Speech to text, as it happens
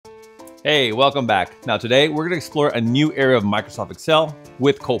Hey, welcome back. Now today we're going to explore a new area of Microsoft Excel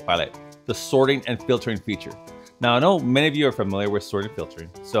with Copilot, the sorting and filtering feature. Now I know many of you are familiar with sorting and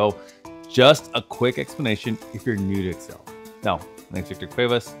filtering, so just a quick explanation if you're new to Excel. Now, my name is Victor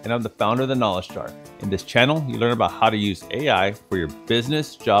Cuevas and I'm the founder of the Knowledge Jar. In this channel, you learn about how to use AI for your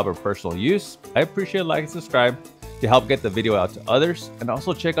business, job, or personal use. I appreciate a like and subscribe to help get the video out to others, and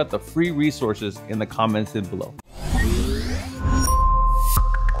also check out the free resources in the comments below.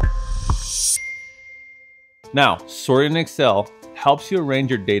 Now, sorting in Excel helps you arrange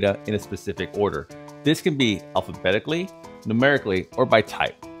your data in a specific order. This can be alphabetically, numerically, or by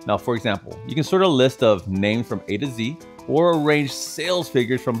type. Now, for example, you can sort a list of names from A to Z, or arrange sales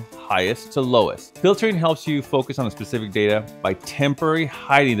figures from highest to lowest. Filtering helps you focus on a specific data by temporarily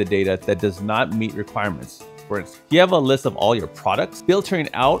hiding the data that does not meet requirements. For instance, if you have a list of all your products, filtering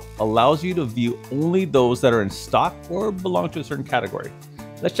out allows you to view only those that are in stock or belong to a certain category.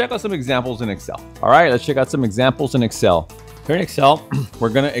 Let's check out some examples in Excel. All right, let's check out some examples in Excel. Here in Excel, we're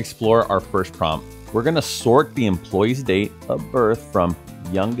gonna explore our first prompt. We're gonna sort the employee's date of birth from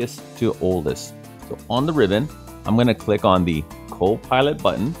youngest to oldest. So on the ribbon, I'm gonna click on the Copilot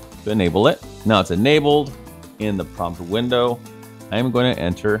button to enable it. Now it's enabled. In the prompt window, I'm going to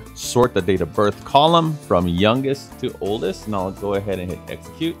enter sort the date of birth column from youngest to oldest, and I'll go ahead and hit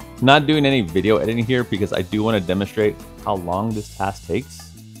execute. Not doing any video editing here because I do want to demonstrate how long this task takes.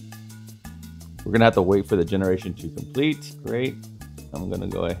 We're going to have to wait for the generation to complete. Great. I'm going to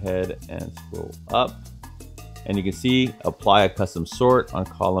go ahead and scroll up, and you can see apply a custom sort on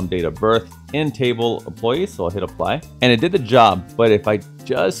column date of birth in table employees. So I'll hit apply and it did the job. But if I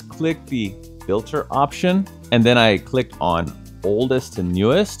just click the filter option and then I clicked on oldest to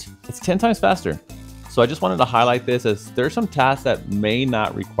newest, it's 10 times faster. So I just wanted to highlight this as there's some tasks that may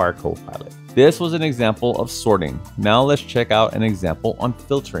not require Copilot. This was an example of sorting. Now let's check out an example on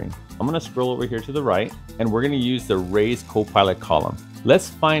filtering. I'm going to scroll over here to the right and we're going to use the raise Copilot column. Let's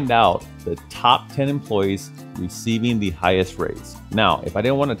find out the top 10 employees receiving the highest raise. Now, if I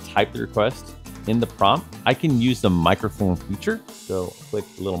didn't want to type the request in the prompt, I can use the microphone feature. So click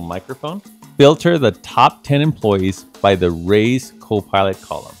the little microphone. Filter the top 10 employees by the raise Copilot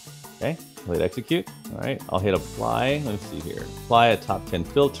column. Okay, I'll hit execute. All right, I'll hit apply. Let me see here. Apply a top 10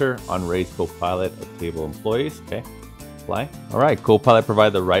 filter on raise Copilot of table employees. Okay, apply. All right, Copilot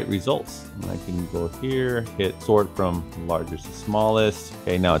provide the right results. And I can go here, hit sort from largest to smallest.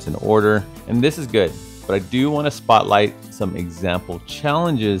 Okay, now it's in order. And this is good, but I do want to spotlight some example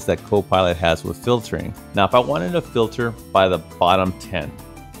challenges that Copilot has with filtering. Now, if I wanted to filter by the bottom 10,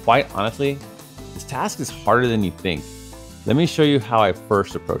 quite honestly, this task is harder than you think. Let me show you how I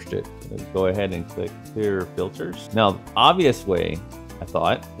first approached it. Go ahead and click clear filters. Now, the obvious way I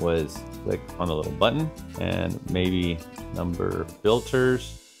thought was click on the little button and maybe number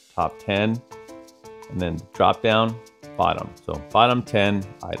filters, top 10, and then drop down bottom. So bottom 10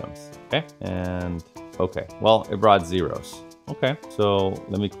 items, okay? And okay, well, it brought zeros. Okay, so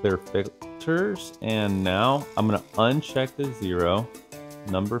let me clear filters. And now I'm gonna uncheck the zero.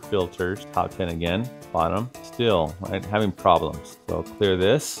 Number filters, top 10 again, bottom, still right, having problems. So clear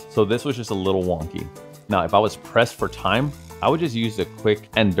this. So this was just a little wonky. Now, if I was pressed for time, I would just use the quick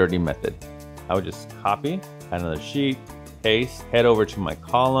and dirty method. I would just copy, add another sheet, paste, head over to my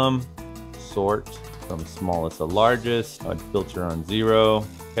column, sort from smallest to largest. I'd filter on zero.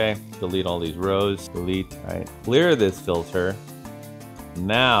 Okay, delete all these rows, delete, right? Clear this filter.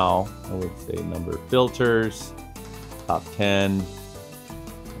 Now I would say number filters, top 10,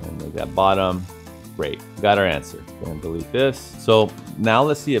 and make that bottom. Great, got our answer. Go ahead and delete this. So now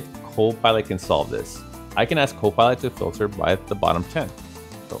let's see if Copilot can solve this. I can ask Copilot to filter by the bottom 10.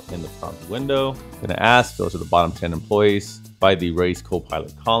 So in the prompt window, I'm gonna ask filter the bottom 10 employees by the raise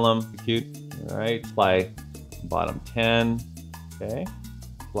Copilot column. Execute. All right, apply bottom 10. Okay,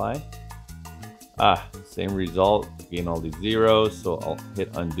 apply. Same result, gain all these zeros. So I'll hit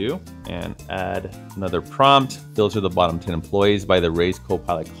undo and add another prompt. Filter the bottom 10 employees by the raise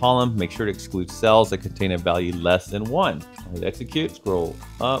Copilot column. Make sure to exclude cells that contain a value less than 1. I'll hit execute, scroll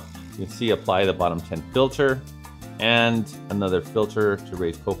up. You can see apply the bottom 10 filter and another filter to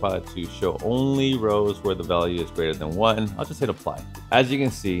raise Copilot to show only rows where the value is greater than 1. I'll just hit apply. As you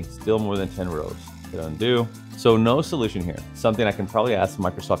can see, still more than 10 rows. Hit undo. So no solution here. Something I can probably ask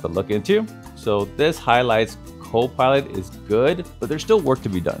Microsoft to look into. So this highlights Copilot is good, but there's still work to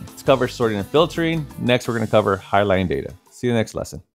be done. Let's cover sorting and filtering. Next, we're going to cover highlighting data. See you in the next lesson.